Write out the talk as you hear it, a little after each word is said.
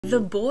The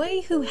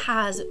boy who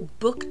has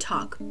book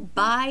talk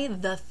by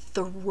the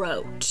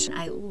throat.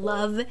 I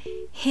love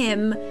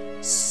him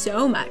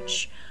so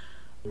much,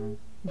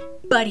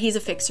 but he's a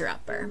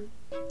fixer-upper.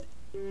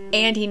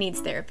 And he needs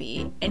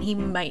therapy, and he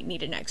might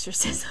need an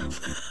exorcism.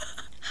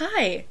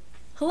 Hi!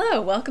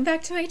 Hello, welcome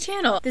back to my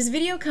channel. This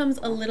video comes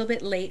a little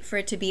bit late for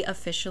it to be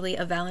officially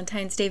a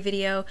Valentine's Day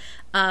video,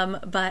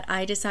 but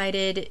I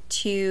decided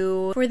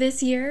to, for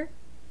this year,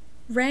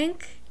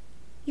 rank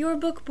your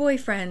book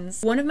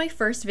boyfriends. One of my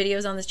first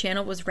videos on this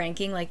channel was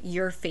ranking like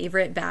your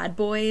favorite bad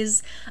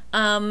boys.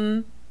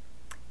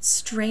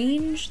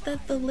 Strange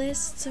that the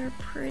lists are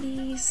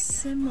pretty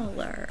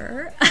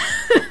similar.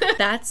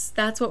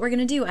 That's what we're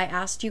gonna do. I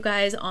asked you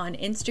guys on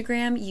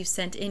Instagram, you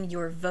sent in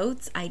your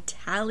votes, I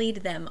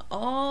tallied them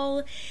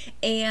all,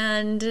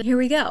 and here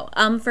we go.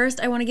 First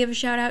I want to give a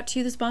shout out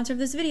to the sponsor of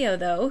this video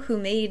though, who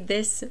made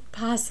this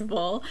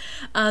possible,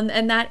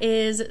 and that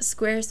is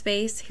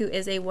Squarespace, who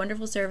is a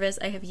wonderful service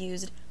I have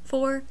used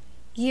for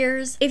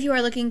years. If you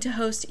are looking to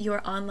host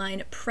your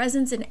online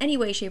presence in any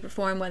way, shape, or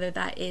form, whether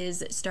that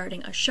is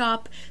starting a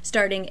shop,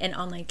 starting an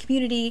online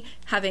community,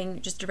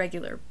 having just a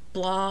regular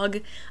blog,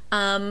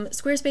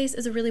 Squarespace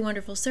is a really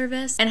wonderful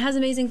service and has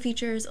amazing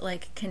features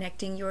like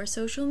connecting your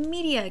social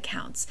media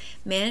accounts,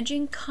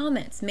 managing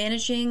comments,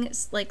 managing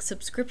like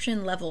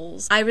subscription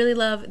levels. I really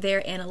love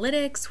their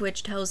analytics,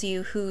 which tells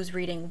you who's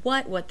reading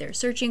what they're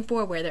searching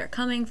for, where they're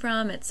coming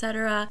from,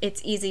 etc.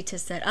 It's easy to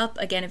set up.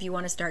 Again, if you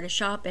want to start a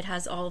shop, it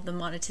has all of the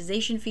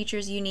monetization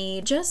features you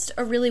need. Just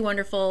a really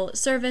wonderful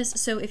service.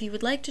 So if you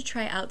would like to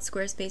try out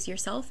Squarespace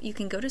yourself, you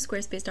can go to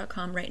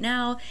squarespace.com right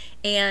now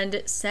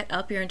and set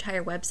up your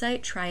entire website,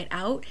 try it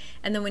out,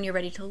 and then when you're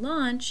ready to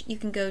launch, you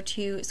can go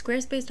to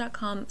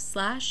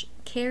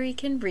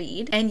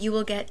squarespace.com/cari-can-read and you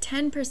will get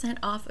 10%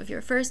 off of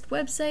your first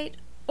website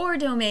or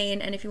domain.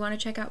 And if you want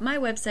to check out my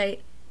website,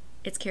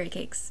 it's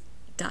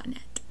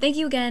caricakes.net. Thank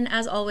you again,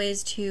 as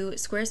always, to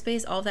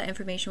Squarespace. All of that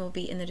information will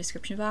be in the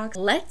description box.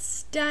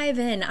 Let's dive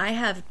in. I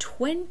have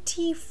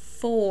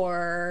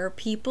 24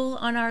 people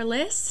on our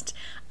list.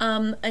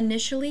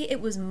 Initially,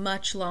 it was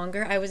much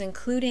longer. I was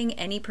including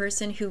any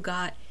person who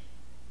got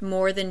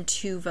more than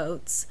 2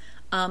 votes,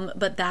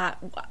 but that,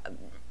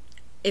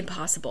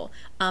 impossible.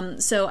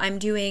 So I'm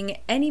doing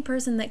any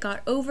person that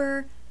got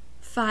over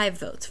 5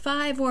 votes,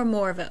 5 or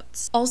more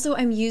votes. Also,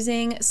 I'm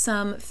using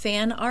some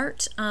fan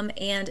art,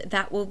 and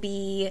that will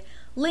be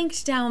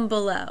linked down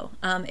below,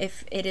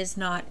 if it is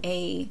not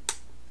a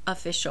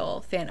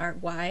official fan art.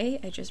 Why?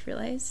 I just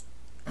realized.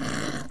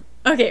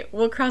 Okay,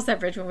 we'll cross that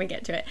bridge when we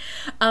get to it.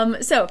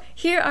 So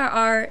here are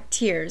our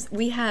tiers.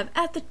 We have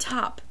at the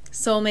top,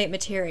 soulmate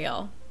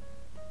material.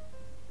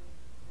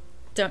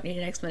 Don't need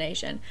an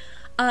explanation.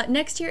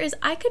 Next tier is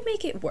I could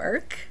make it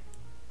work.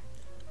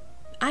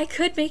 I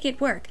could make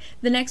it work.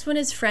 The next one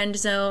is friend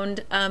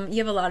zoned. You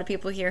have a lot of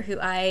people here who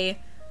I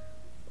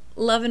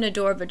love and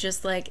adore, but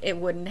just like it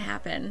wouldn't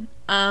happen.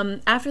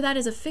 After that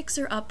is a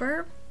fixer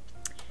upper.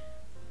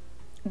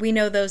 We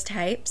know those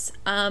types.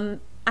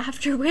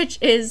 After which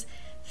is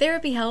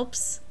therapy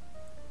helps,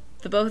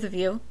 the both of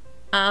you,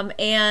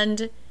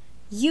 and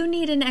you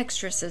need an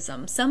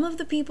exorcism. Some of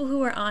the people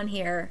who are on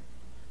here,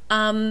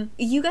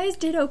 you guys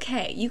did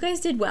okay. You guys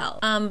did well.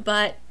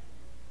 But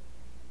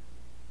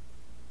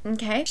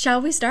okay, shall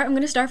we start? I'm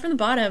gonna start from the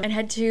bottom and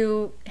head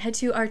to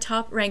our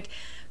top ranked.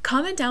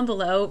 Comment down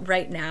below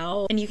right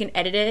now, and you can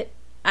edit it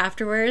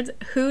afterwards.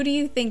 Who do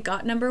you think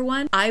got number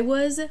 1? I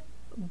was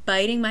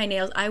biting my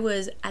nails. I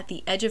was at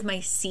the edge of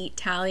my seat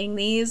tallying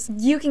these.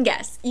 You can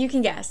guess. You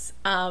can guess.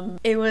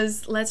 It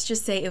was, let's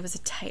just say it was a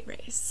tight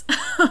race.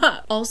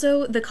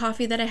 Also, the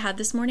coffee that I had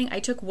this morning, I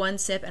took 1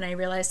 sip and I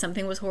realized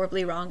something was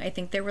horribly wrong. I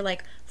think there were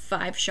like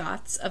 5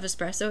 shots of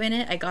espresso in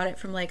it. I got it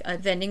from like a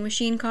vending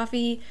machine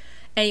coffee.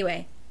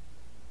 Anyway,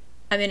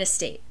 I'm in a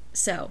state.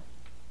 So,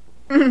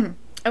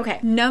 okay.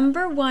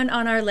 Number 1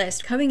 on our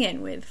list, coming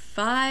in with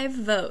 5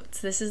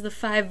 votes, this is the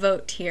 5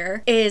 vote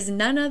tier, is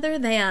none other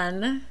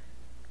than,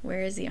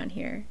 where is he on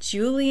here?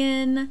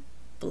 Julian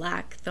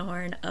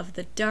Blackthorn of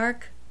the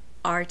Dark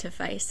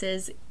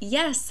Artifices.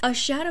 Yes, a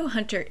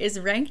Shadowhunter is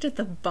ranked at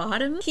the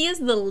bottom. He is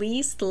the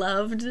least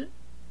loved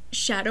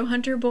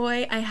Shadowhunter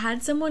boy. I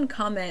had someone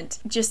comment,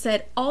 just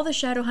said all the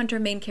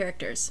Shadowhunter main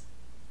characters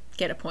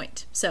get a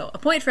point. So a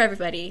point for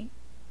everybody,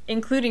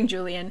 including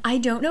Julian. I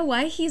don't know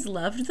why he's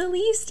loved the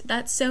least.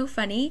 That's so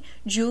funny.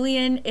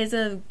 Julian is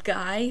a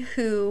guy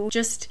who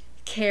just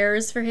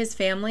cares for his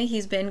family.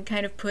 He's been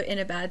kind of put in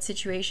a bad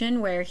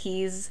situation where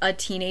he's a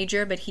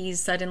teenager, but he's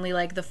suddenly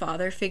like the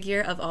father figure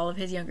of all of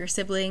his younger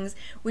siblings,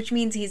 which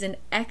means he's an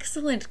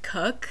excellent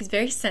cook. He's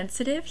very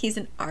sensitive. He's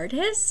an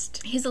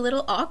artist. He's a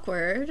little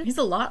awkward. He's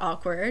a lot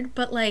awkward,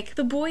 but like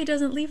the boy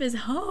doesn't leave his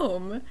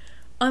home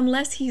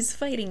unless he's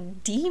fighting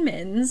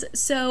demons.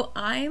 So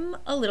I'm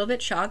a little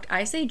bit shocked.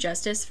 I say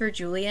justice for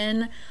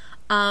Julian.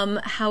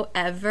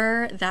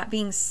 However, that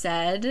being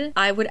said,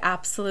 I would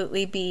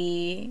absolutely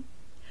be...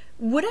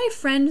 Would I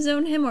friend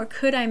zone him or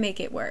could I make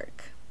it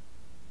work?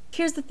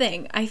 Here's the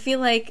thing. I feel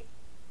like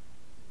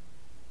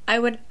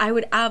I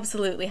would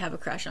absolutely have a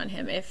crush on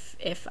him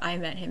if I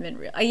met him in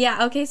real.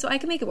 Yeah, okay, so I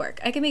can make it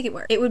work. I can make it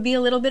work. It would be a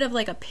little bit of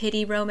like a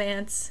pity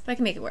romance, but I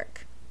can make it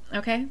work.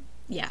 Okay?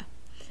 Yeah.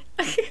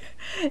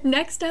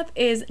 Next up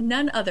is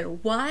none other.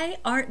 Why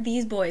aren't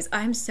these boys?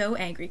 I'm so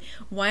angry.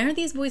 Why aren't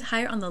these boys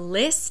higher on the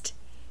list?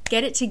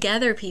 Get it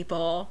together,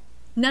 people.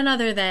 None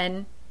other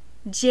than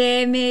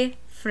Jaime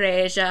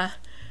Fraser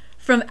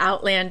from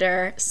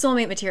Outlander.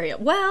 Soulmate material.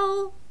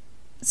 Well,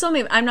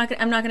 soulmate. I'm not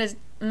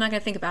gonna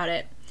think about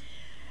it.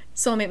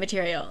 Soulmate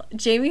material.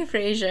 Jaime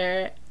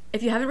Fraser.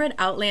 If you haven't read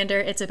Outlander,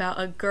 it's about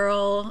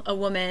a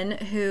woman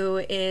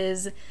who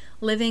is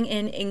living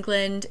in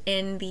England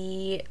in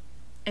the,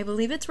 I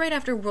believe it's right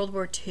after World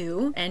War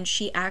II, and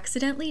she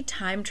accidentally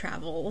time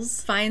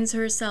travels, finds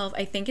herself,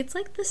 I think it's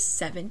like the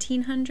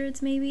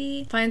 1700s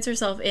maybe, finds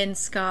herself in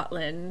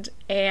Scotland,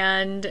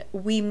 and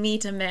we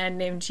meet a man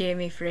named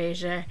Jaime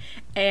Fraser,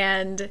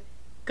 and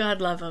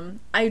God love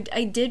him. I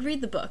did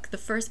read the book. The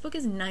first book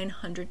is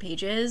 900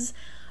 pages.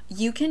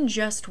 You can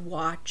just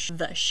watch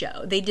the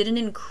show. They did an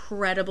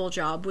incredible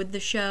job with the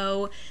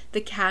show.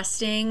 The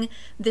casting,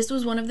 this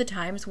was one of the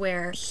times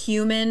where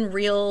human,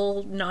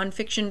 real,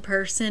 nonfiction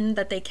person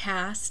that they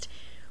cast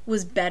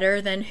was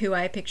better than who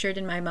I pictured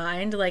in my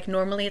mind. Like,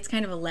 normally it's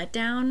kind of a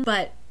letdown,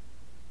 but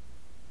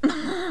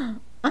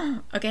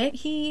okay,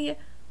 he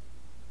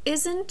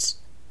isn't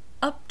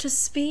up to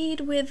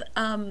speed with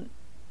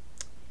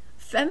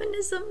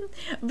feminism,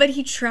 but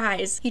he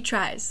tries,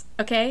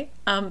 okay?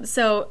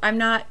 So I'm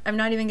not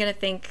even gonna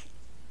think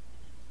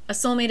a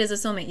soulmate is a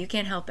soulmate. You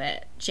can't help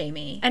it,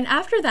 Jaime. And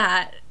after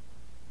that,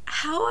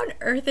 how on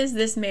earth is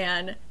this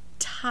man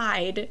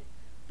tied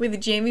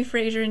with Jaime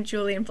Fraser and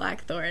Julian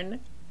Blackthorn?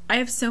 I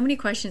have so many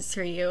questions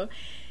for you.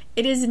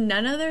 It is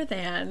none other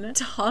than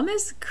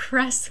Thomas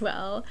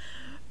Cresswell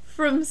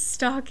from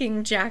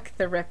Stalking Jack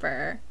the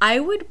Ripper. I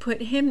would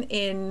put him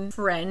in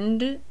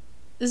friend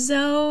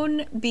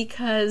zone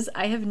because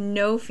I have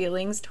no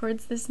feelings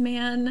towards this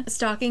man.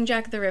 Stalking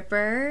Jack the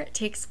Ripper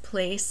takes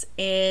place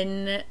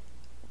in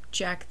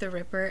Jack the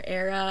Ripper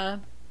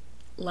era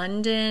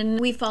London.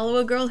 We follow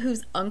a girl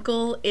whose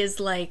uncle is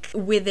like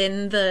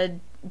within the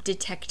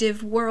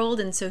detective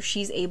world, and so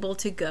she's able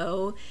to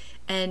go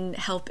and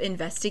help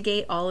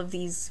investigate all of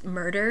these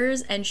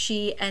murders, and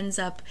she ends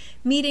up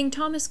meeting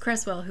Thomas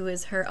Cresswell, who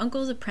is her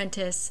uncle's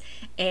apprentice,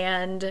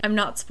 and I'm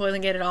not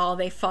spoiling it at all,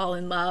 they fall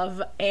in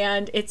love,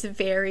 and it's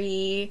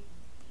very,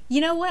 you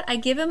know what,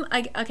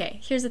 okay,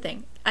 here's the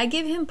thing, I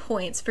give him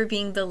points for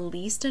being the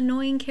least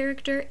annoying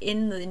character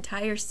in the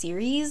entire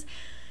series,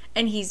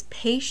 and he's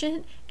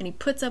patient, and he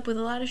puts up with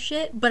a lot of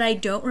shit, but I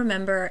don't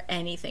remember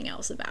anything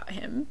else about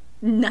him.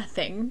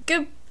 Nothing.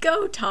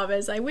 Go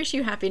Thomas, I wish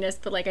you happiness,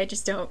 but like, I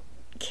just don't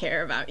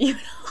care about you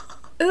at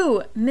all.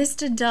 Ooh,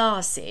 Mr.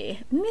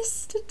 Darcy.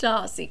 Mr.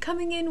 Darcy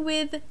coming in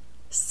with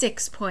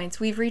 6 points.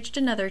 We've reached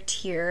another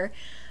tier.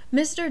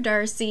 Mr.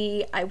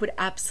 Darcy, I would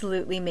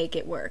absolutely make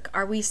it work.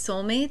 Are we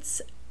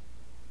soulmates?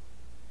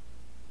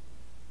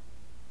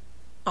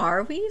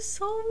 Are we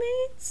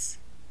soulmates?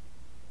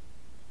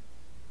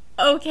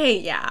 Okay,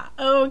 yeah.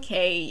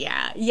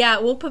 Yeah,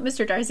 we'll put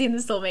Mr. Darcy in the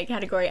soulmate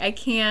category.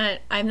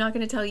 I'm not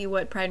going to tell you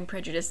what Pride and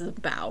Prejudice is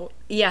about.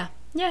 Yeah,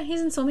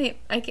 he's in soulmate.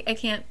 I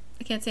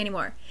can't say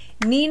anymore.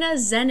 Nina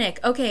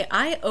Zenik. Okay,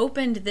 I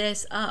opened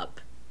this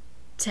up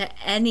to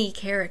any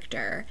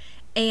character,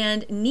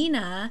 and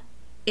Nina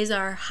is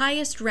our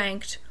highest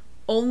ranked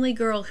only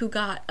girl who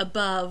got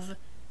above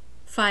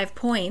 5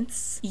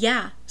 points.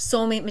 Yeah,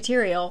 soulmate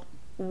material.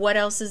 What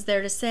else is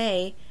there to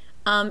say?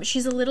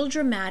 She's a little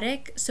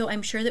dramatic, so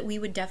I'm sure that we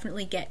would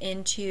definitely get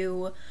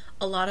into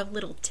a lot of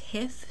little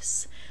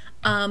tiffs,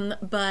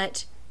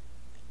 but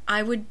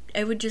I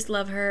would just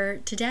love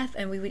her to death,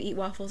 and we would eat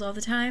waffles all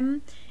the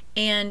time,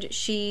 and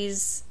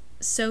she's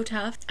so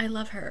tough. I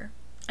love her.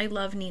 I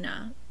love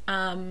Nina.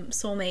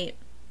 Soulmate.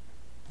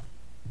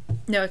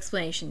 No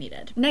explanation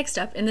needed. Next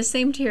up, in the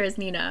same tier as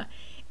Nina,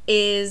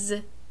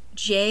 is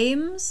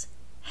James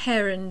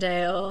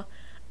Herondale.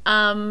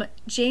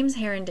 James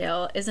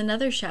Herondale is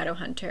another shadow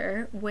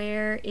hunter.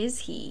 Where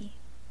is he?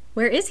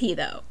 Where is he,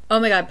 though? Oh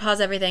my god,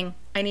 pause everything.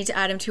 I need to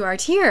add him to our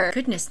tier.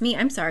 Goodness me,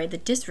 I'm sorry, the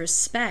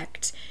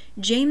disrespect.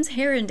 James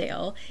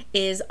Herondale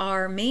is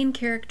our main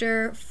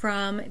character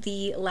from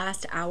the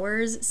Last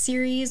Hours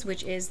series,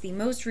 which is the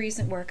most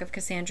recent work of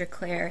Cassandra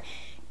Clare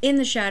in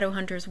the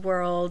Shadowhunters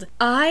world.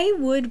 I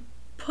would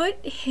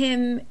put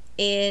him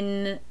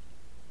in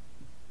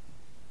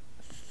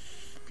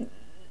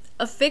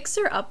a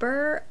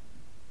fixer-upper,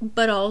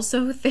 but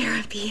also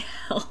therapy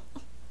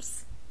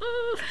helps.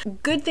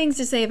 Good things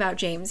to say about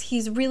James.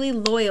 He's really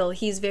loyal.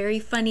 He's very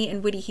funny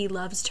and witty. He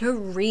loves to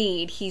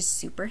read. He's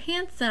super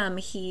handsome.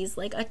 He's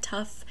like a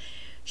tough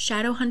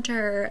shadow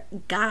hunter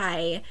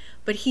guy,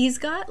 but he's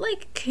got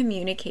like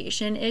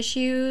communication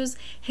issues.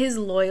 His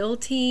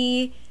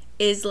loyalty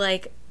is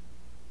like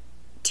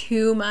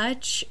too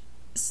much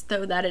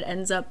so that it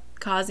ends up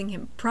causing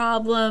him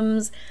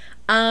problems.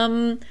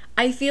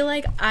 I feel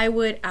like I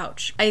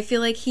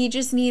feel like he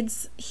just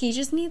needs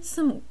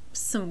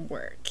some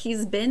work.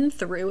 He's been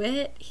through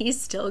it.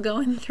 He's still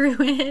going through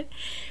it.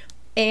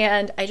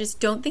 And I just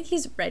don't think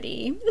he's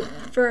ready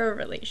for a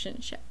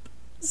relationship.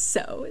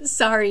 So,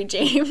 sorry,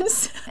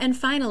 James. And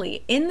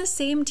finally, in the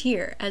same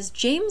tier as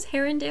James,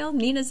 Herondale,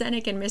 Nina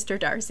Zenik, and Mr.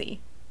 Darcy,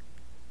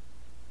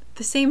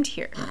 the same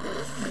tier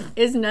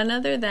is none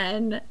other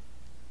than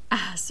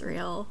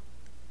Azriel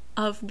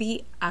of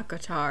the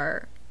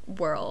ACOTAR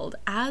world.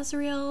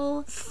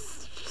 Azriel,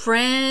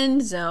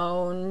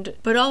 friend-zoned,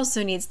 but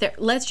also needs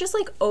let's just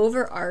like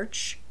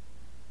overarch.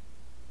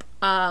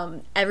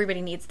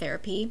 Everybody needs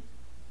therapy.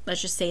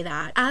 Let's just say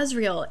that.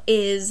 Azriel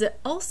is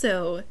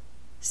also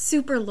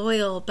super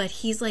loyal, but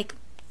he's like,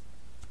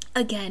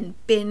 again,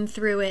 been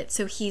through it,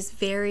 so he's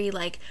very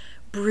like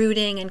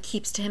brooding and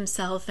keeps to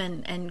himself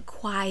and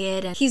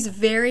quiet, and he's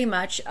very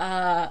much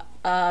a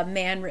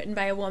man written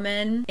by a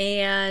woman,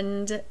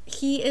 and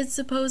he is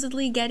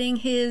supposedly getting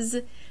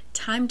his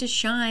time to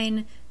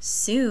shine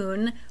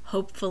soon,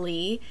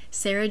 hopefully.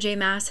 Sarah J.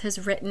 Maas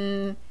has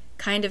written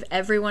kind of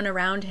everyone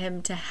around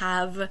him to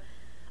have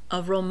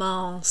a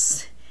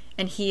romance,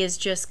 and he is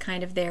just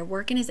kind of there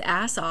working his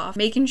ass off,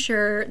 making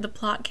sure the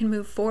plot can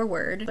move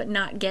forward, but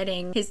not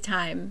getting his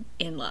time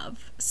in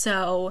love.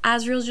 So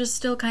Azriel's just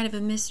still kind of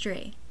a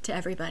mystery to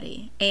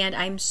everybody, and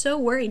I'm so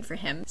worried for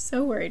him.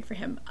 So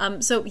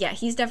yeah,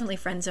 he's definitely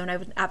friend zone. I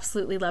would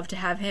absolutely love to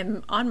have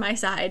him on my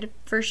side,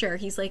 for sure.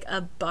 He's like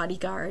a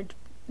bodyguard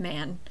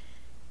man,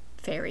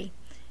 fairy.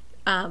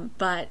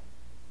 But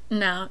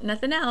no,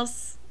 nothing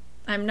else.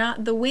 I'm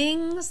not the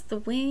wings,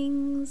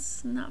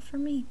 not for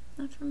me.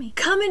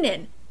 Coming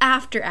in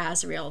after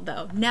Azriel,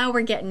 though, now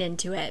we're getting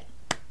into it.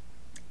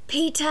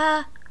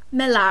 Peeta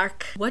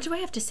Mellark. What do I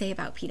have to say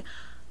about Peeta?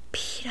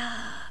 Peeta.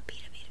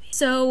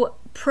 So,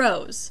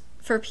 pros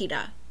for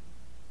Peeta.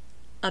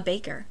 A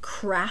baker.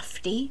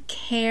 Crafty,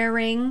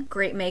 caring,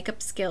 great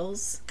makeup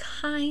skills,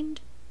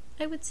 kind,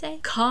 I would say.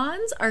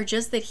 Cons are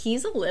just that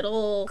he's a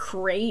little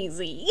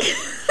crazy.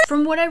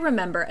 From what I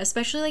remember,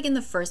 especially like in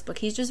the first book,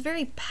 he's just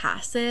very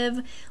passive.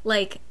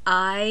 Like,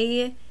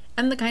 I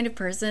am the kind of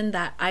person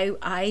that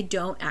I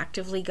don't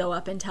actively go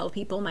up and tell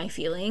people my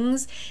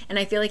feelings, and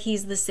I feel like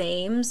he's the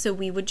same, so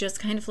we would just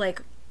kind of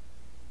like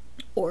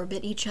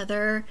orbit each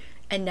other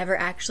and never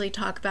actually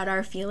talk about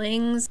our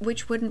feelings,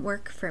 which wouldn't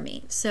work for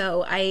me.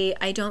 So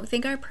I don't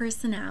think our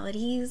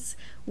personalities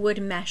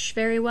would mesh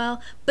very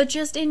well, but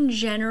just in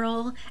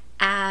general,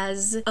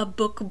 as a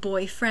book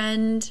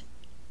boyfriend,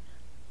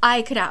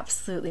 I could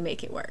absolutely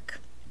make it work.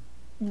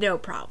 No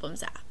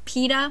problems.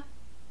 Peeta,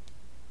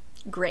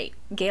 great.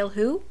 Gale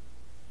who?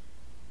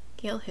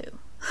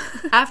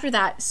 After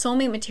that,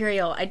 soulmate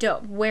material,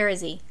 where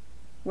is he?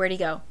 Where'd he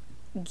go?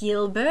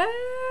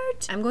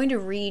 Gilbert. I'm going to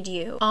read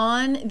you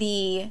on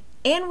the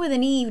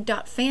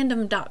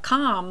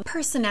annwithaneve.fandom.com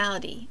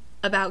personality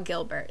about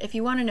Gilbert, if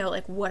you want to know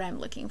like what I'm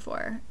looking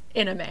for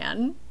in a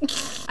man.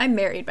 I'm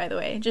married, by the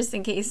way, just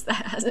in case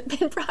that hasn't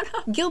been brought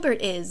up. Gilbert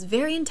is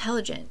very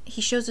intelligent. He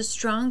shows a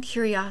strong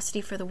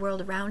curiosity for the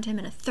world around him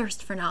and a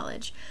thirst for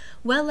knowledge.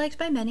 Well liked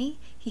by many,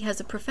 he has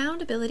a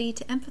profound ability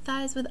to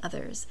empathize with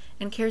others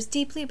and cares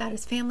deeply about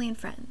his family and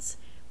friends.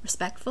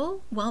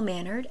 Respectful,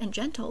 well-mannered, and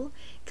gentle,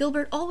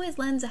 Gilbert always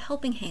lends a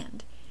helping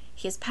hand.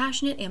 He is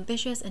passionate,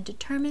 ambitious, and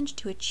determined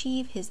to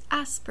achieve his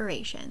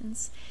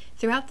aspirations.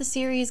 Throughout the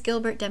series,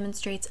 Gilbert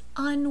demonstrates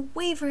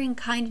unwavering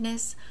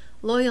kindness,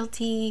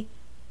 loyalty,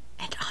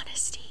 and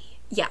honesty.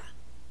 Yeah.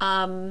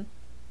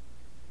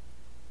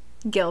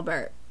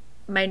 Gilbert.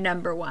 My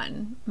number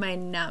one.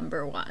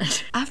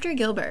 After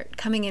Gilbert,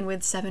 coming in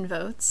with 7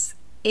 votes,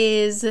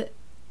 is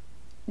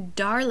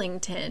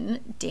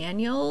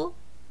Daniel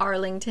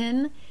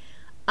Arlington,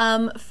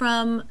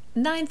 from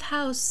 9th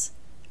House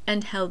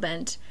and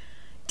Hellbent.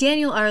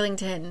 Daniel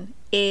Arlington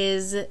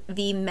is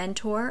the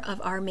mentor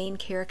of our main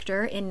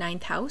character in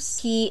 9th House.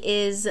 He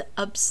is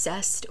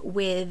obsessed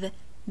with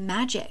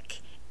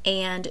magic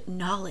and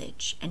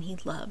knowledge, and he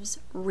loves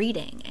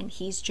reading, and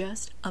he's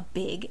just a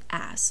big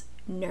ass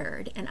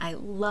nerd, and I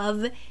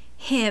love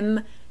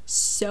him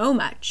so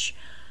much.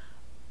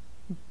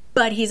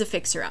 But he's a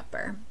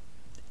fixer-upper,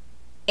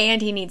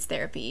 and he needs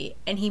therapy,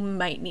 and he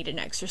might need an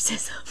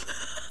exorcism.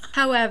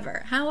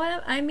 However,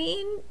 I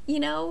mean, you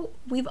know,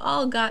 we've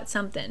all got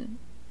something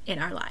in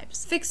our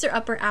lives.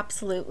 Fixer-upper,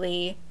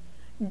 absolutely.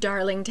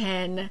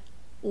 Darlington,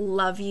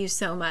 love you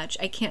so much.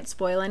 I can't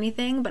spoil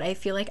anything, but I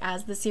feel like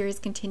as the series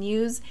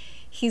continues,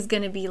 he's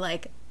gonna be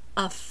like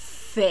a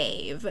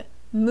fave.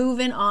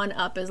 Moving on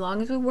up, as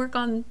long as we work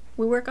on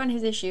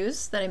his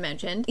issues that I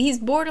mentioned. He's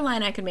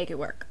borderline I could make it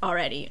work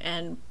already,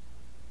 and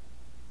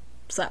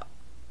so.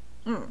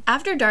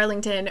 After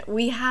Darlington,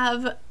 we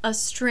have a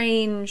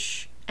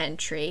strange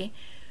entry.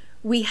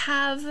 We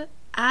have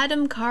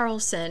Adam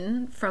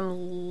Carlson from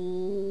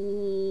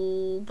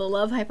The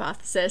Love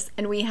Hypothesis,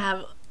 and we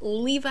have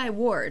Levi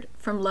Ward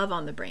from Love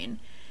on the Brain.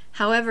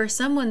 However,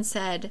 someone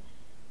said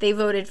they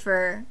voted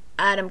for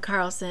Adam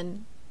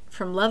Carlson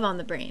from Love on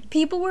the Brain.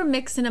 People were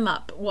mixing them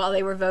up while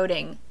they were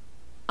voting.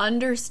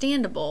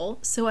 Understandable,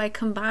 so I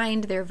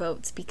combined their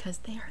votes because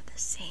they are the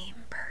same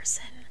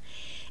person.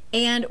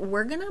 And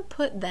we're gonna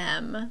put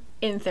them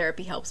in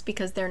therapy helps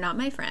because they're not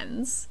my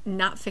friends,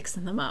 not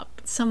fixing them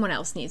up. Someone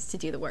else needs to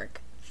do the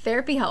work.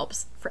 Therapy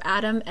Helps for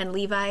Adam and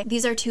Levi.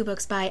 These are 2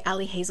 books by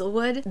Ali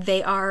Hazelwood.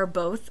 They are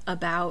both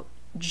about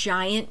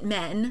giant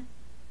men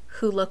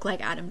who look like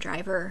Adam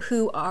Driver,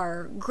 who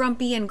are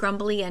grumpy and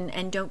grumbly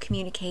and don't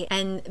communicate,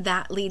 and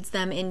that leads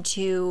them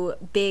into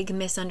big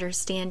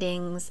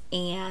misunderstandings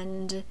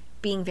and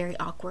being very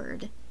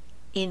awkward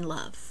in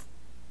love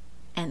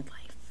and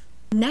life.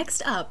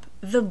 Next up,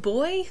 The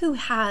Boy Who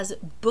Has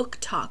Book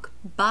Talk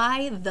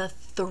by the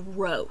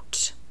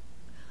Throat.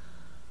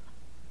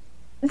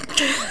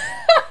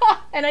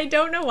 And I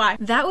don't know why.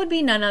 That would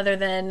be none other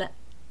than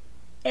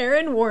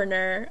Aaron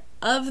Warner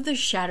of the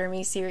Shatter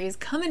Me series,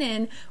 coming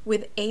in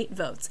with 8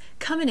 votes,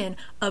 coming in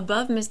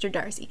above Mr.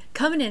 Darcy,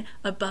 coming in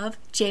above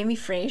Jamie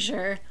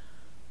Fraser,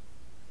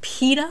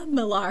 Peeta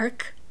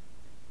Millark.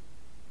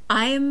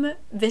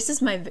 This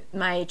is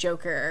my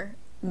Joker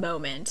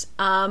moment.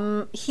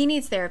 He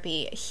needs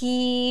therapy.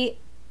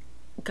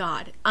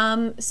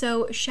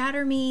 So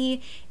Shatter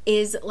Me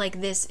is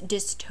like this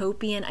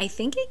dystopian, I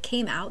think it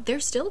came out, they're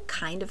still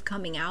kind of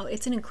coming out.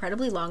 It's an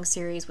incredibly long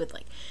series with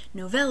like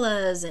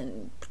novellas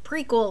and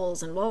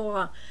prequels and blah,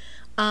 blah,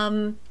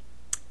 blah.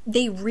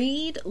 They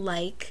read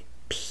like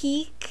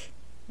peak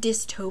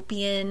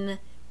dystopian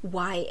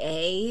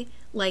YA,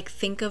 like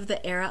think of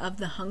the era of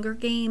the Hunger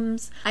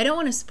Games. I don't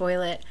want to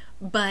spoil it,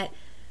 but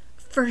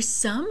for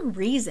some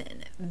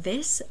reason,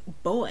 this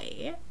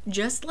boy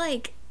just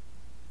like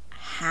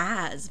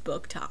has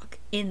book talk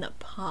in the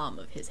palm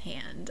of his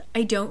hand.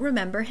 I don't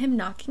remember him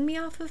knocking me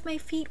off of my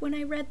feet when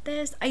I read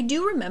this. I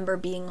do remember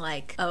being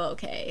like, oh,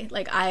 okay.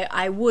 Like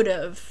I would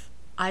have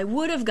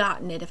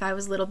gotten it if I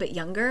was a little bit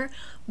younger,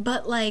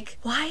 but like,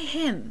 why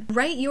him?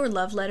 Write your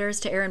love letters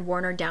to Aaron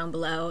Warner down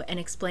below and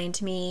explain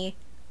to me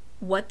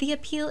what the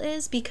appeal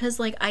is, because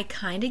like I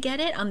kind of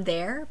get it, I'm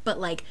there, but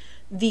like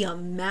the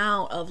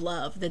amount of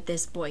love that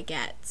this boy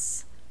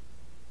gets,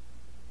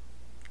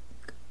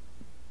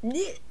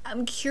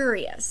 I'm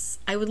curious.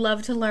 I would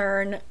love to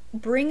learn.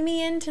 Bring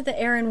me into the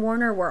Aaron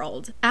Warner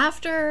world.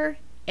 After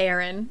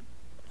Aaron,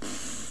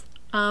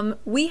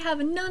 we have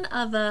none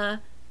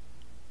other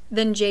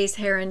than Jace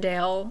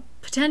Herondale,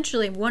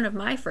 potentially one of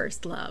my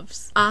first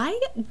loves.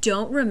 I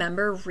don't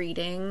remember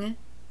reading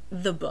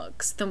the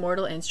books, The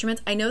Mortal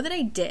Instruments. I know that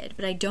I did,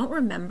 but I don't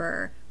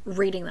remember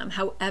reading them.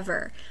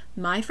 However,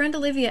 my friend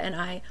Olivia and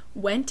I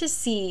went to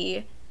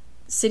see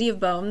City of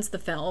Bones, the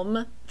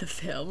film,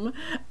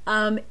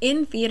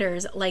 in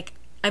theaters, like,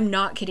 I'm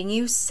not kidding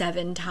you,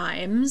 7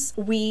 times.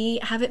 We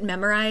have it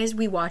memorized.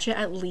 We watch it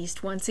at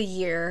least once a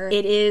year.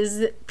 It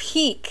is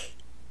peak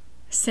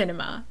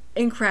cinema.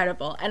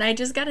 Incredible. And I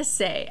just gotta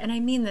say, and I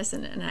mean this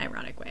in an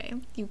ironic way,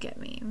 you get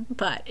me,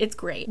 but it's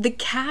great. The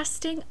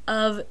casting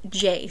of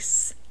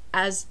Jace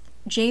as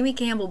Jamie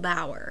Campbell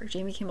Bower as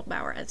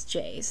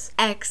Jace,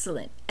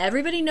 excellent.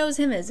 Everybody knows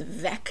him as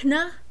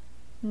Vecna.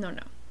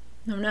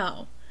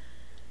 No.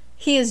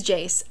 He is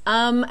Jace.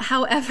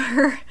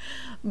 However,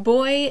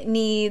 boy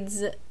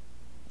needs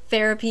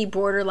therapy,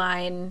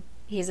 borderline.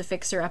 He's a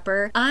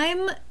fixer-upper.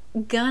 I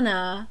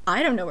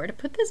don't know where to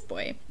put this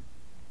boy.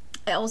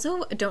 I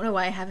also don't know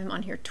why I have him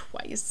on here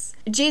twice.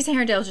 Jace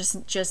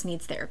Herondale just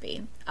needs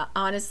therapy.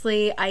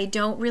 Honestly, I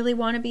don't really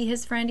want to be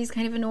his friend. He's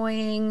kind of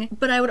annoying,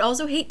 but I would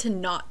also hate to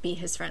not be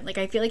his friend. Like,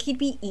 I feel like he'd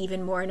be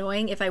even more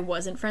annoying if I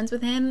wasn't friends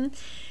with him.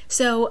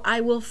 So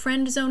I will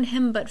friend zone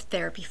him, but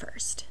therapy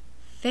first.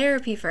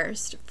 Therapy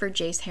first for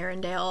Jace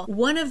Herondale.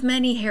 One of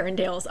many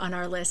Herondales on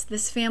our list.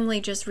 This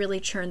family just really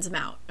churns them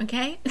out,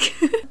 okay?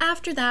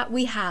 After that,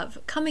 we have,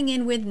 coming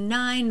in with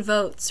 9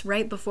 votes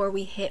right before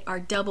we hit our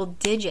double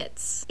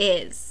digits,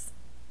 is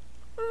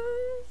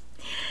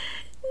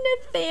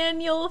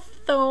Nathaniel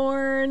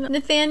Thorne.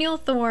 Nathaniel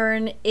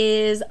Thorne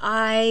is,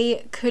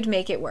 I could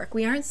make it work.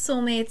 We aren't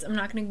soulmates, I'm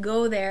not gonna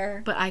go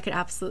there, but I could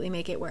absolutely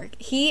make it work.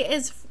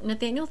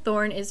 Nathaniel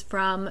Thorne is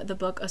from the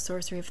book A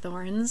Sorcery of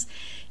Thorns.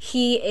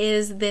 He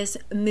is this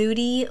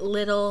moody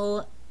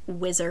little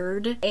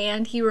wizard,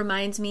 and he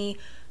reminds me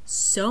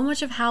so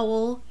much of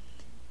Howl.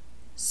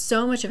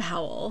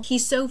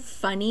 He's so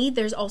funny.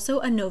 There's also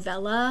a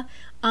novella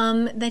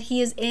that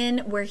he is in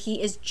where he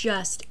is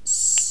just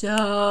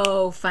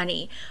so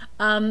funny.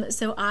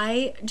 So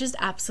I just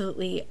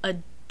absolutely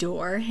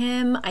adore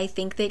him. I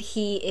think that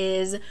he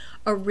is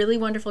a really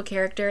wonderful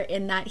character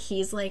in that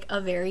he's like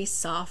a very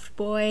soft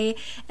boy,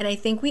 and I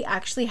think we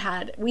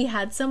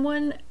had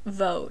someone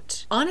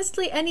vote.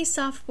 Honestly, any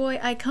soft boy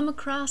I come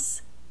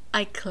across,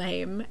 I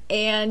claim,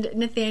 and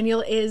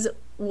Nathaniel is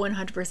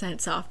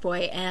 100% soft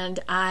boy, and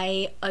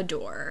I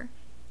adore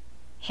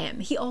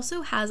him. He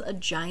also has a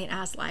giant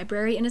ass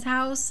library in his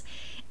house,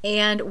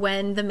 and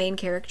when the main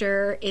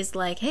character is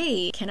like,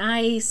 hey, can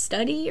I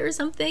study or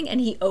something,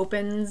 and he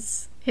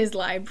opens his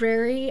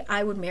library,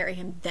 I would marry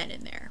him then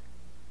and there.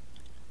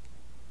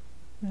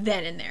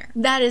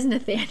 That is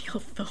Nathaniel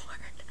Thorne.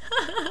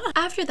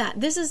 After that,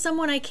 this is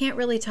someone I can't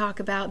really talk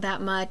about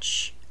that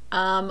much.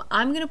 I'm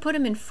gonna put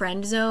him in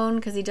friend zone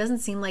because he doesn't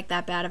seem like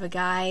that bad of a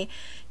guy.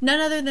 None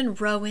other than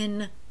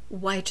Rowan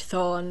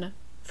Whitethorn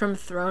from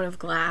Throne of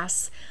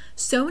Glass.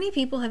 So many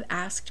people have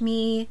asked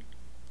me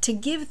to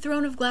give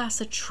Throne of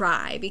Glass a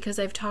try because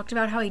I've talked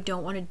about how I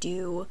don't want to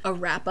do a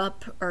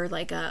wrap-up or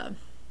like a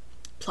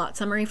plot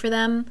summary for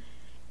them.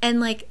 And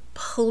like,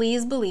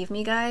 please believe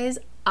me, guys,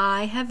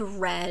 I have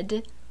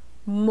read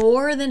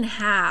more than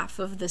half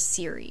of the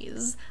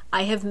series.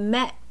 I have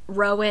met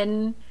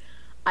Rowan.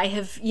 I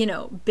have, you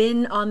know,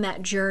 been on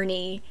that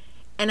journey,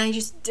 and I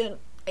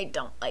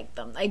don't like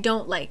them. I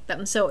don't like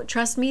them. So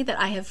trust me that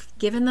I have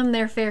given them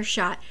their fair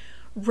shot.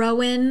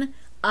 Rowan,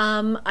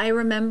 I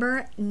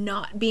remember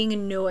not being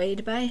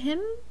annoyed by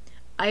him.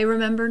 I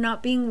remember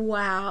not being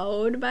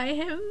wowed by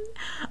him.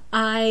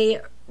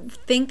 I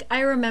think I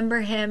remember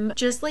him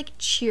just like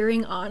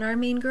cheering on our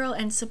main girl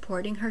and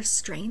supporting her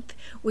strength,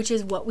 which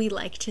is what we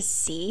like to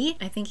see.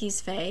 I think he's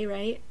Fae,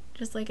 right?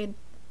 Just like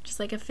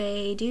a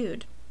Fae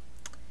dude.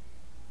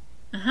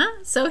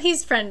 So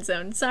he's friend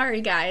zoned.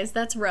 Sorry guys,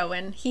 that's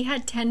Rowan. He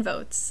had 10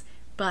 votes,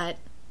 but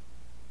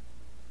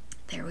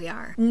there we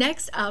are.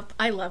 Next up,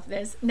 I love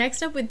this.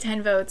 Next up with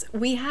 10 votes,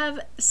 we have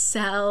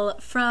Cell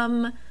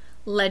from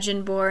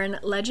Legendborn.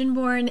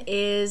 Legendborn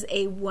is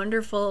a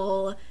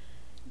wonderful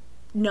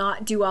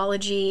not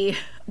duology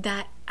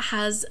that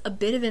has a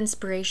bit of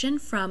inspiration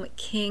from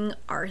King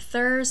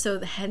Arthur, so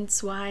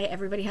hence why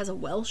everybody has a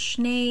Welsh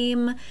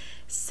name.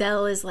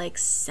 Cell is like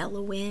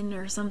Selwyn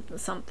or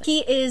something. He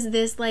is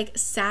this like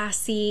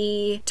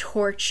sassy,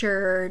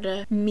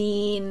 tortured,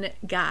 mean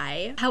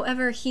guy.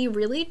 However, he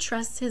really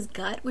trusts his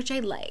gut, which I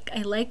like.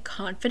 I like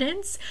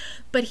confidence,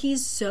 but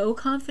he's so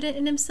confident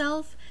in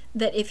himself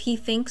that if he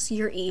thinks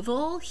you're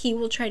evil, he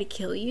will try to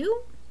kill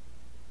you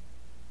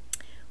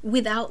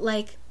without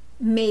like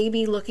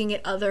maybe looking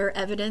at other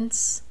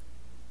evidence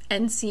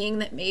and seeing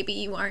that maybe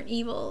you aren't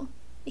evil.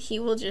 He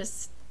will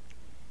just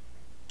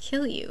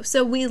kill you.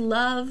 So we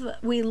love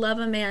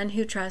a man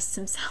who trusts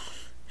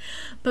himself,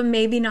 but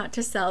maybe not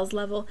to Cell's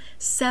level.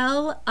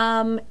 Cell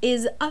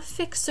is a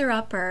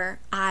fixer-upper,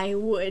 I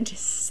would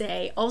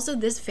say. Also,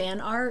 this fan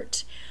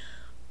art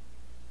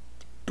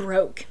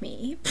broke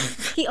me.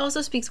 He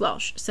also speaks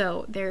Welsh,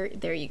 so there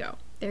you go.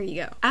 There you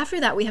go. After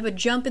that, we have a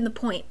jump in the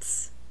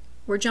points.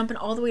 We're jumping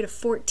all the way to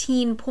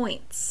 14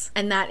 points,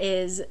 and that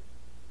is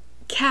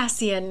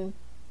Cassian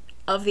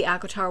of the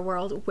Aquitar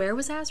world. Where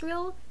was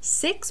Azriel?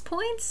 6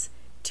 points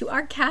to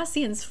our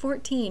Cassian's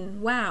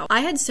 14. Wow.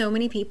 I had so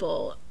many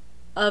people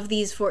of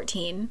these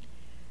 14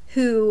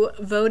 who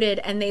voted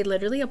and they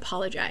literally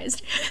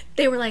apologized.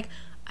 They were like,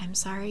 I'm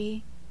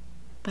sorry,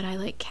 but I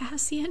like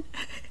Cassian.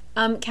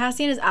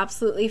 Cassian is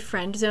absolutely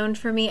friend zoned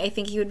for me. I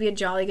think he would be a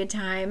jolly good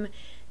time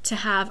to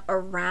have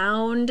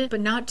around,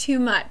 but not too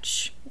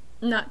much.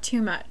 Not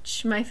too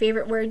much. My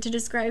favorite word to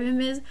describe him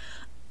is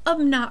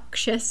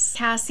obnoxious.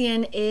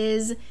 Cassian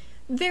is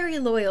very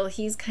loyal.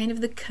 He's kind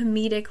of the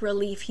comedic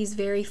relief. He's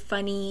very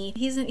funny.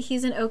 He's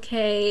an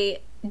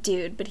okay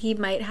dude, but he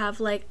might have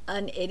like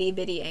an itty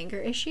bitty anger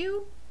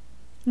issue.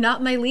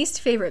 Not my least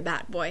favorite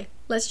bat boy.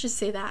 Let's just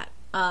say that.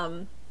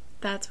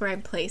 That's where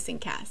I'm placing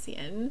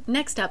Cassian.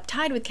 Next up,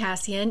 tied with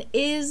Cassian,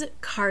 is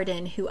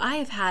Carden, who I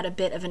have had a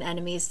bit of an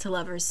enemies to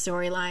lovers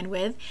storyline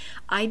with.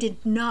 I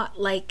did not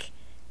like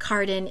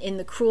Carden in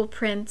The Cruel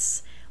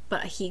Prince,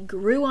 but he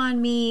grew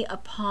on me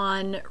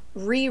upon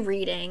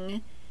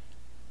rereading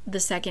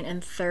the second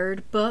and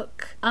third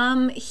book.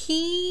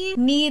 He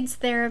needs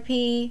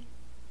therapy,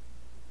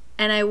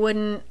 and I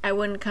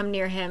wouldn't come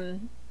near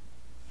him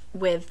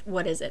with,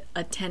 what is it,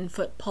 a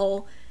 10-foot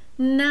pole?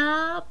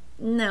 No,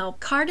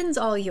 Carden's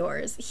all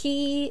yours.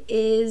 He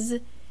is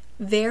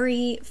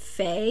very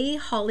fey.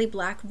 Holly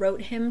Black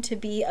wrote him to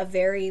be a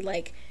very,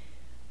 like,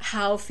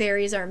 how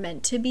fairies are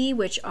meant to be,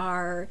 which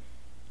are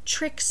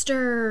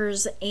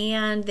tricksters,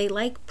 and they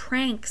like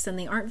pranks, and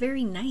they aren't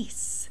very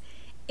nice.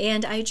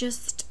 And I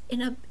just,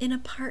 in a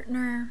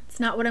partner, it's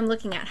not what I'm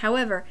looking at.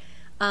 However,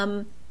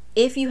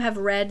 if you have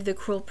read The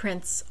Cruel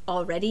Prince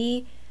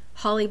already,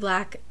 Holly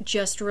Black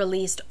just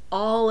released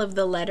all of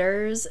the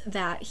letters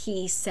that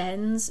he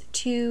sends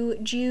to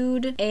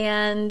Jude,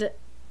 and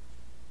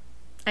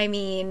I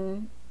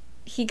mean,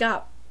 he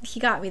got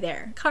me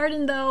there.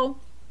 Carden, though,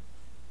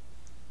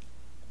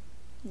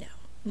 no.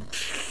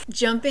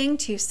 Jumping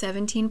to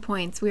 17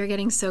 points. We are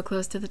getting so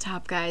close to the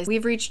top, guys.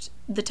 We've reached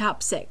the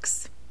top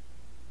 6.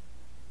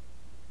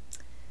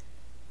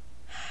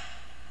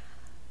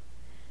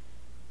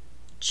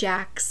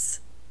 Jax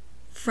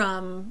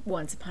from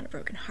Once Upon a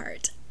Broken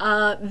Heart.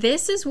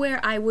 This is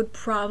where I would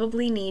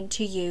probably need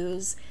to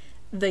use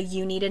the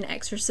You Need an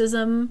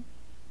Exorcism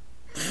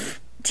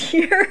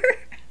tier.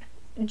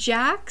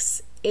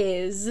 Jax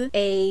is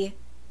a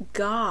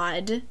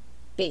god,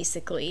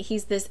 basically.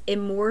 He's this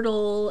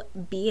immortal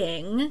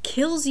being.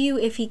 Kills you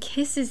if he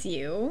kisses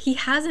you. He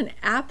has an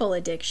apple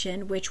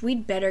addiction, which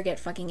we'd better get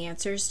fucking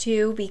answers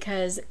to,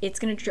 because it's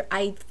gonna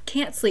I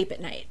can't sleep at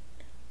night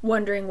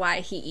wondering why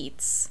he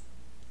eats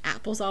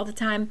apples all the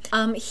time.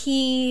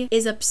 He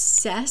is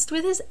obsessed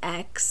with his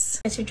ex.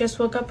 Who just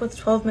woke up with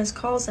 12 missed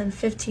calls and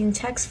 15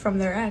 texts from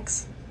their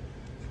ex.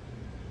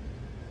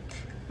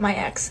 My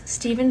ex.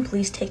 Steven,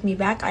 please take me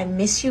back. I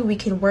miss you. We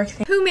can work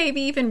things. Who maybe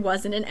even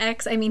wasn't an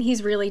ex. I mean,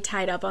 he's really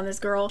tied up on this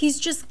girl.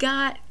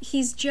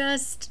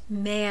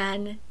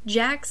 Man,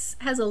 Jax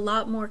has a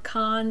lot more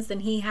cons than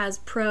he has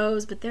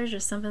pros, but there's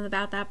just something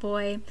about that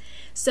boy.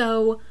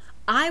 So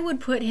I would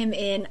put him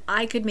in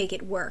I could make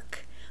it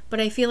work,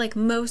 but I feel like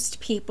most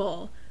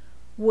people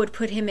would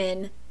put him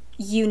in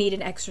you need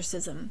an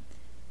exorcism.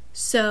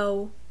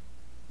 So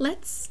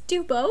let's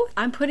do both.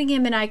 I'm putting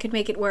him in I could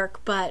make it work,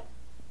 but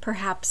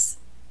perhaps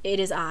it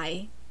is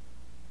I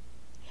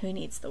who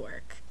needs the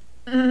work.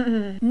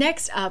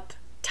 Next up,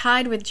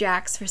 tied with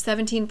Jax for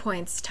 17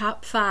 points,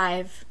 top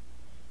 5,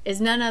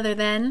 is none other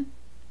than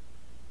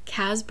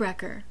Kaz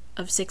Brekker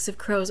of Six of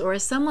Crows, or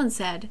as someone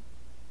said,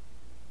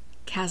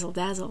 Kazzle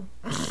Dazzle.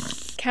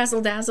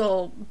 Kazzle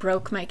Dazzle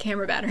broke my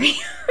camera battery.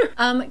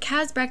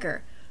 Kaz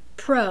Brekker,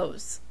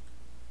 pros.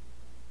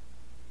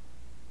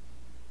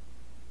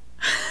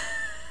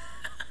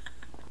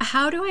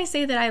 How do I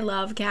say that I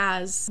love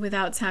Kaz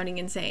without sounding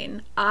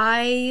insane?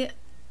 I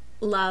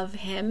love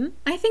him.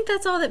 I think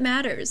that's all that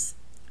matters,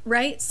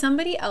 right?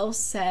 Somebody else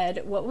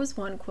said, what was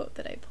one quote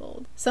that I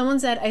pulled?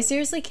 Someone said, I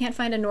seriously can't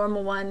find a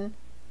normal one.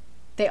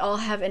 They all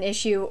have an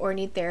issue or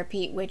need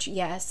therapy, which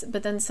yes,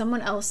 but then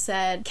someone else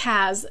said,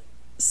 Kaz,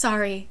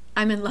 sorry,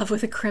 I'm in love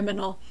with a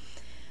criminal.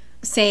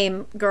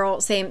 Same, girl,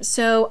 same.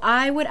 So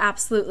I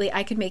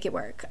could make it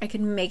work. I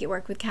could make it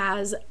work with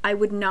Kaz. I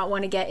would not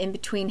want to get in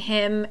between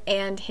him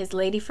and his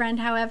lady friend,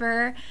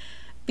 however,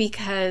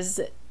 because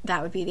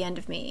that would be the end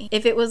of me.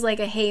 If it was like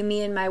a, hey,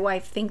 me and my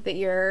wife think that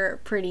you're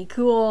pretty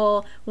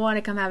cool, want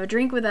to come have a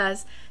drink with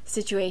us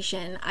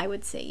situation, I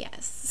would say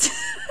yes.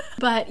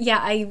 But yeah,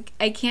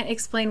 I can't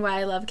explain why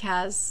I love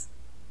Kaz.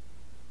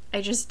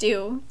 I just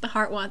do. The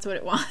heart wants what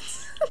it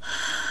wants.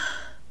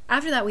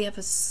 After that, we have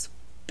a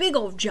big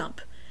old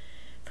jump.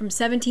 From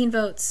 17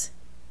 votes,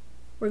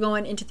 we're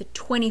going into the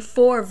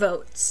 24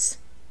 votes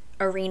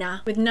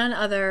arena with none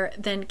other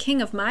than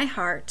King of My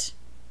Heart,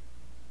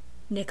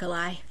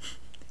 Nikolai.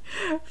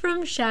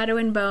 From Shadow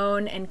and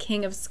Bone and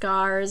King of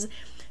Scars.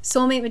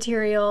 Soulmate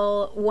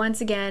material,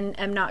 once again,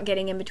 am not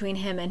getting in between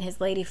him and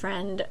his lady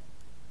friend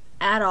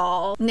at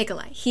all.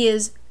 Nikolai, he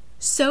is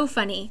so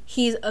funny.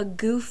 He's a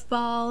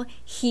goofball.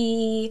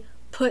 He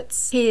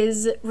puts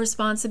his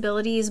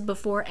responsibilities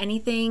before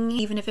anything,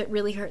 even if it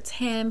really hurts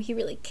him. He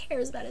really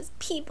cares about his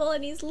people,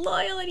 and he's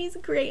loyal, and he's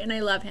great, and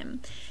I love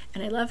him.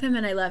 And I love him,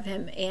 and I love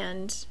him,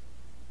 and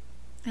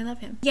I love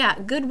him. Yeah,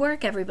 good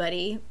work,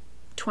 everybody.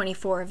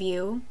 24 of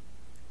you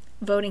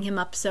voting him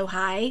up so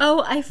high.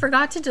 Oh, I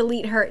forgot to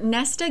delete her.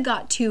 Nesta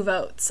got 2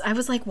 votes. I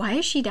was like, why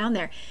is she down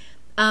there?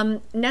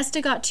 Nesta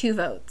got 2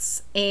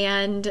 votes,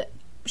 and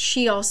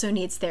she also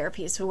needs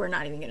therapy, so we're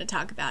not even going to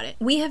talk about it.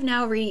 We have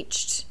now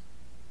reached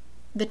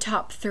the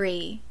top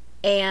 3,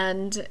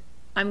 and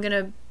I'm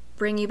gonna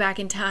bring you back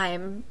in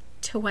time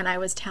to when I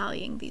was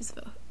tallying these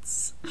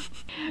votes.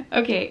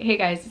 Okay, hey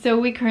guys, so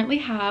we currently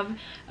have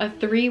a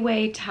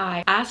 3-way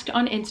tie. Asked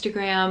on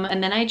Instagram,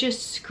 and then I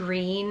just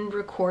screen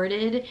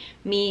recorded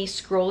me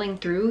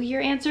scrolling through your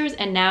answers,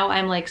 and now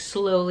I'm like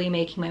slowly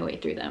making my way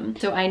through them.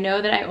 So I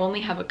know that I only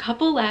have a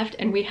couple left,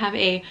 and we have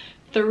a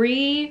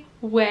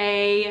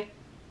 3-way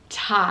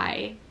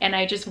tie, and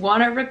I just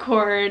want to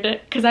record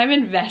because I'm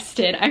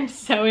invested. I'm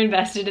so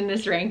invested in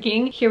this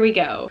ranking. Here we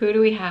go. Who do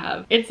we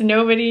have? It's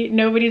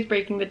nobody's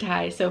breaking the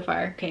tie so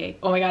far. Okay,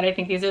 oh my god, I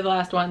think these are the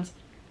last ones.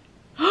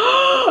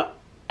 The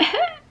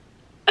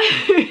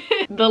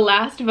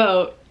last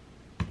vote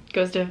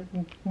goes to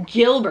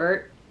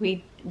Gilbert.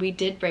 We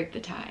did break the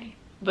tie,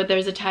 but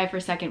there's a tie for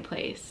second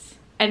place,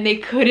 and they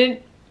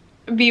couldn't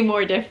be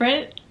more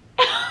different.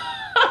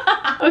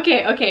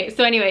 Okay,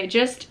 so anyway,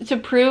 just to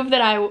prove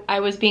that I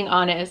was being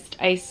honest,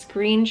 I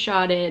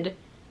screenshotted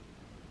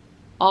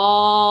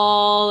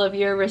all of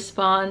your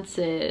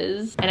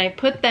responses and I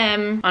put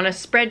them on a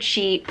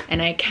spreadsheet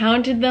and I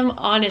counted them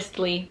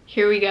honestly.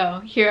 Here we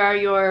go. Here are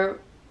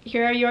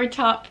your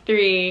top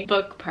 3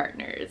 book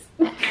partners.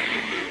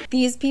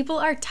 These people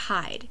are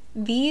tied.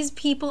 These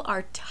people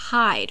are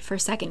tied for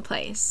second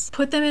place.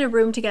 Put them in a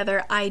room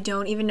together, I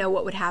don't even know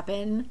what would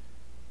happen.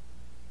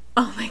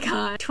 Oh my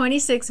god.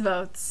 26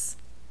 votes.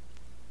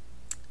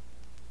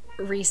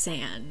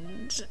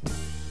 Rhysand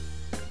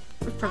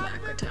from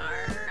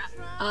Aquitar.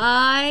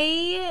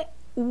 I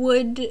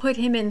would put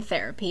him in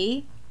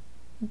therapy.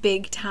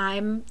 Big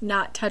time.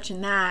 Not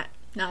touching that.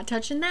 Not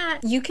touching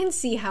that. You can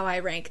see how I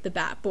rank the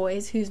Bat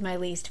Boys. Who's my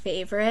least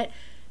favorite?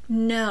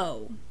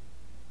 No.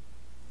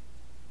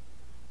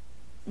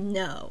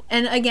 No.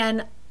 And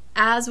again,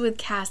 as with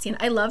Cassian,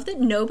 I love that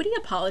nobody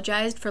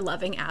apologized for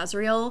loving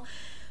Azriel,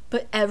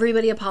 but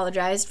everybody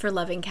apologized for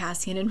loving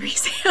Cassian and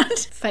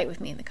Rhysand. Fight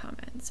with me in the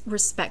comments.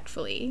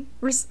 Respectfully,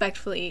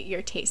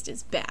 your taste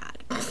is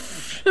bad.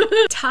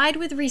 Tied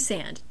with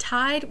Rhysand,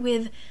 tied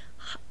with,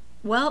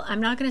 well, I'm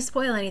not gonna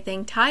spoil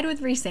anything, tied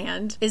with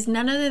Rhysand is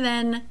none other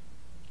than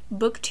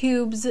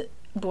BookTube's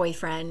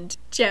boyfriend,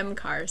 Jem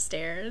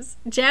Carstairs.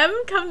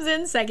 Jem comes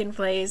in second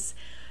place.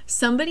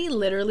 Somebody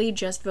literally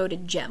just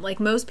voted Jem. Like,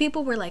 most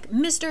people were like,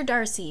 Mr.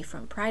 Darcy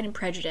from Pride and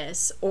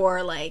Prejudice,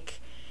 or like,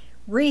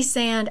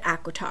 Rhysand,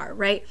 Aquitar,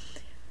 right?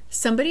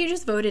 Somebody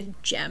just voted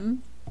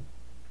Gem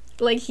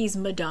like he's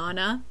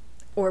Madonna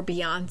or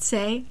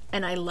Beyonce,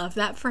 and I love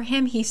that for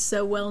him. He's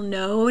so well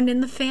known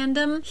in the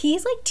fandom.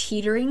 He's like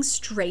teetering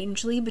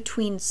strangely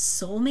between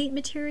soulmate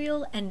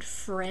material and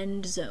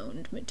friend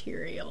zoned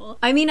material.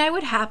 I mean, I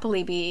would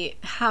happily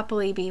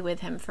be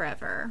with him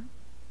forever.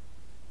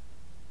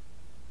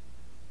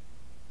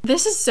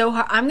 This is so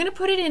hard. I'm gonna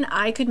put it in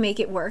I could make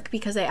it work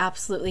because I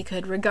absolutely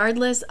could.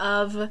 Regardless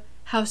of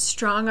how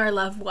strong our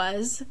love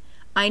was,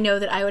 I know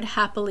that I would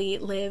happily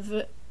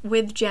live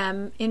with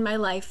Gem in my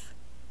life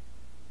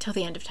till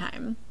the end of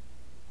time.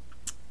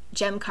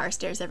 Gem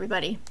Carstairs,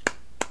 everybody.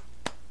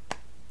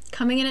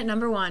 Coming in at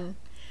number 1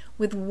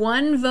 with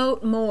 1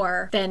 vote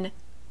more than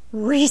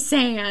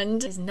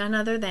Rhysand is none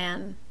other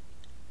than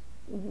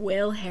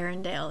Will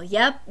Herondale.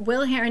 Yep,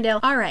 Will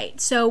Herondale. All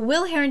right, so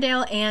Will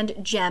Herondale and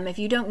Gem, if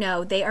you don't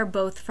know, they are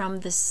both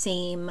from the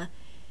same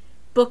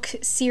book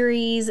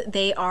series.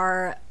 They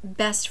are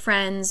best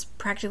friends,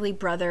 practically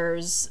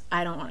brothers.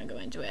 I don't want to go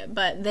into it,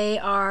 but they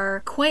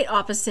are quite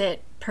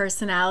opposite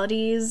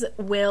personalities.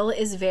 Will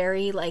is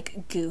very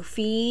like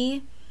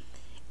goofy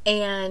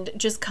and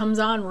just comes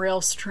on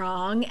real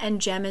strong, and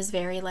Gem is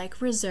very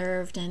like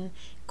reserved and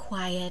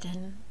quiet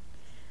and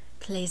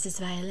plays his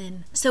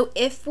violin. So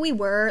if we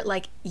were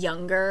like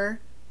younger,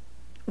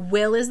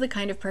 Will is the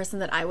kind of person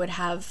that I would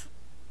have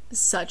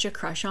such a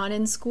crush on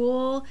in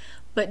school,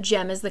 but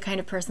Gem is the kind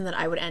of person that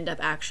I would end up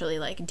actually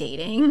like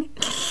dating.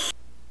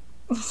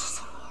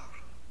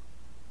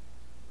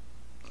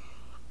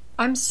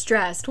 I'm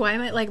stressed. Why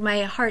am I like,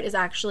 my heart is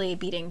actually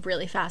beating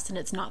really fast and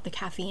it's not the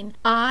caffeine.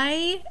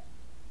 I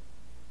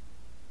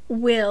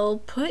will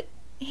put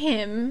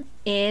him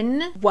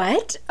in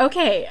what?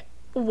 Okay,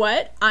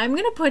 what? I'm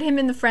gonna put him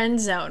in the friend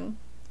zone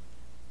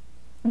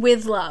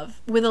with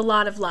love, with a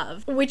lot of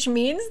love, which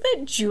means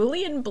that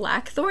Julian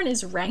Blackthorn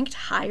is ranked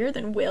higher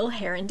than Will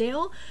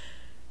Herondale.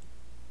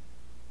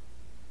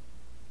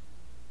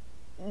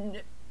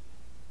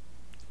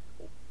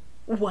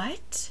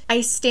 What? I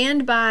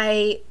stand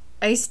by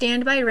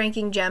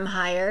ranking Gem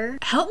higher.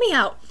 Help me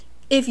out.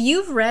 If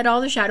you've read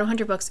all the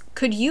Shadowhunter books,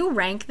 could you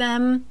rank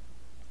them?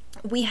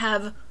 We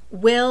have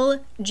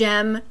Will,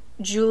 Gem,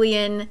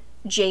 Julian,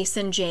 Jace,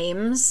 and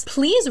James.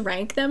 Please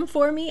rank them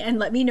for me and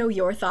let me know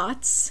your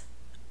thoughts.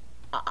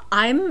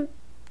 I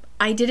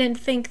didn't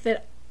think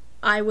that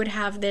I would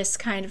have this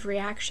kind of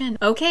reaction.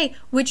 Okay,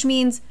 which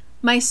means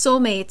my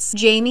soulmates,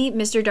 Jamie,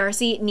 Mr.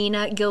 Darcy,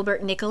 Nina,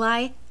 Gilbert,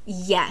 Nikolai,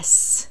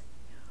 yes.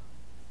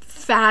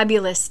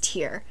 Fabulous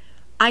tier.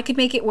 I could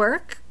make it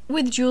work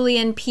with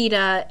Julian,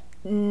 Peeta,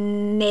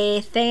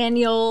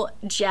 Nathaniel,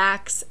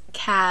 Jax,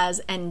 Kaz,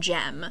 and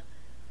Gem.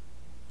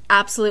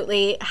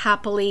 Absolutely,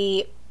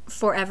 happily,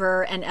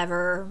 forever and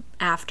ever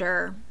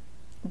after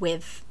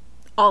with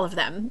all of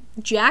them.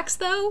 Jax,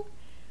 though?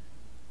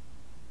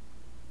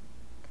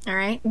 All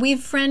right.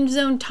 We've friend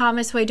zoned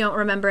Thomas, who I don't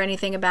remember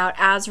anything about.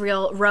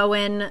 Asriel,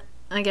 Rowan,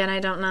 again, I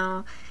don't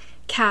know.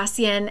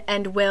 Cassian,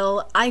 and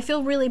Will. I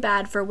feel really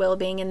bad for Will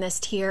being in this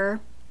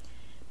tier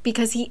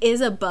because he is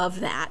above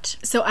that.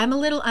 So I'm a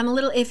little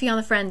iffy on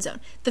the friend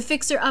zone. The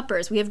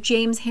fixer-uppers, we have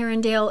James,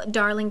 Herondale,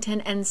 Darlington,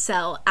 and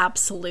Sel,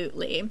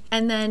 absolutely.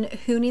 And then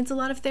who needs a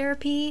lot of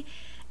therapy?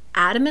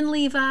 Adam and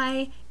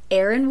Levi,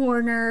 Aaron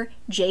Warner,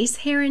 Jace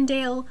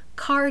Herondale,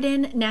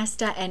 Carden,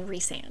 Nesta, and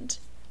Rhysand.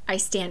 I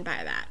stand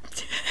by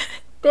that.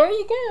 There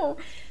you go.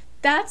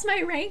 That's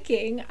my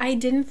ranking. I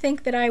didn't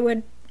think that I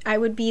would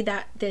be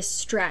this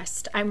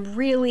stressed. I'm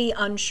really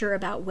unsure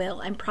about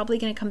Will. I'm probably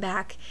going to come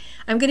back.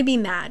 I'm going to be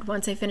mad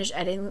once I finish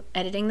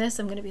editing this.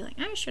 I'm going to be like,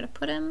 I should have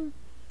put him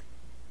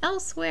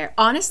elsewhere.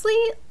 Honestly,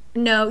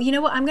 no. You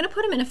know what? I'm going to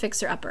put him in a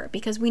fixer-upper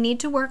because we need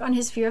to work on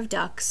his fear of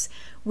ducks.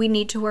 We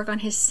need to work on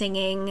his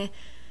singing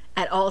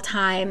at all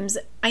times.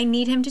 I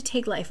need him to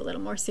take life a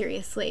little more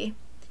seriously.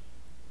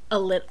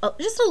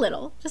 Just a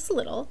little.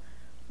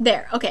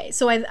 There. Okay,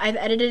 so I've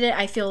edited it.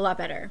 I feel a lot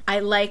better. I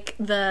like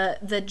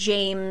the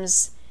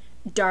James,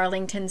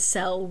 Darlington,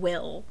 Sel,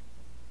 Will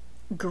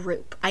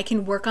group. I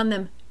can work on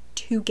them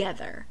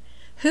together.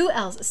 Who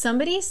else?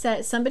 Somebody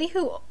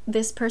who,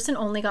 this person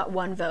only got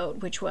 1 vote,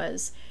 which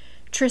was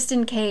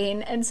Tristan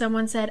Kane, and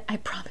someone said, I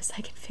promise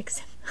I can fix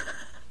him.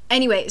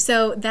 Anyway,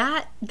 so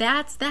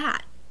that's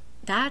that.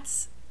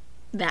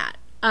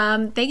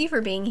 Thank you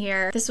for being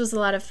here. This was a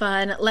lot of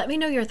fun. Let me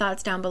know your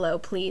thoughts down below,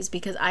 please,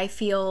 because I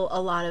feel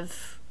a lot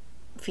of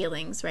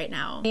feelings right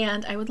now.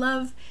 And I would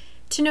love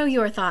to know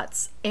your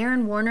thoughts.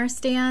 Aaron Warner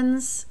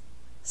stans,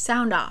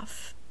 sound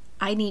off.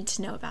 I need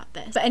to know about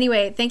this. But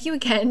anyway, thank you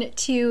again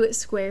to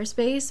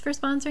Squarespace for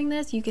sponsoring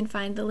this. You can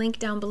find the link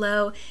down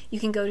below. You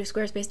can go to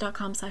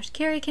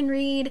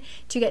squarespace.com/caricanread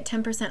to get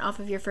 10% off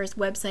of your first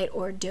website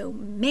or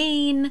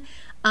domain.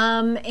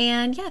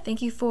 And yeah,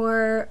 thank you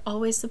for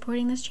always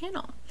supporting this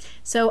channel.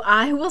 So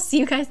I will see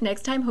you guys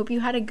next time. Hope you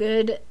had a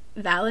good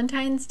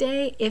Valentine's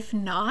Day. If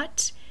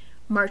not,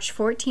 March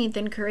 14th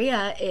in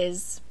Korea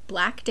is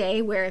Black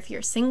Day, where if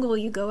you're single,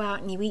 you go out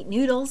and you eat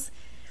noodles.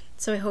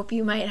 So I hope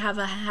you might have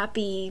a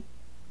happy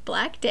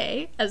Black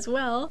Day as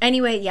well.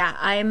 Anyway, yeah,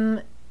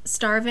 I'm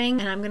starving,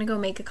 and I'm gonna go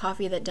make a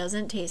coffee that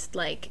doesn't taste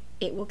like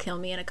it will kill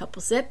me in a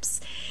couple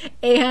sips.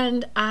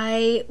 And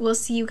I will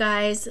see you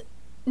guys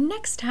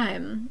next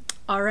time.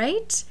 All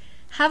right?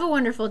 Have a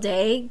wonderful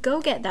day.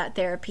 Go get that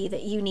therapy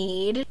that you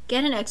need.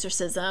 Get an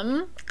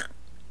exorcism.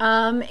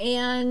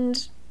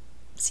 And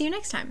see you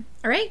next time.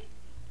 All right?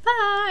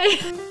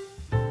 Bye.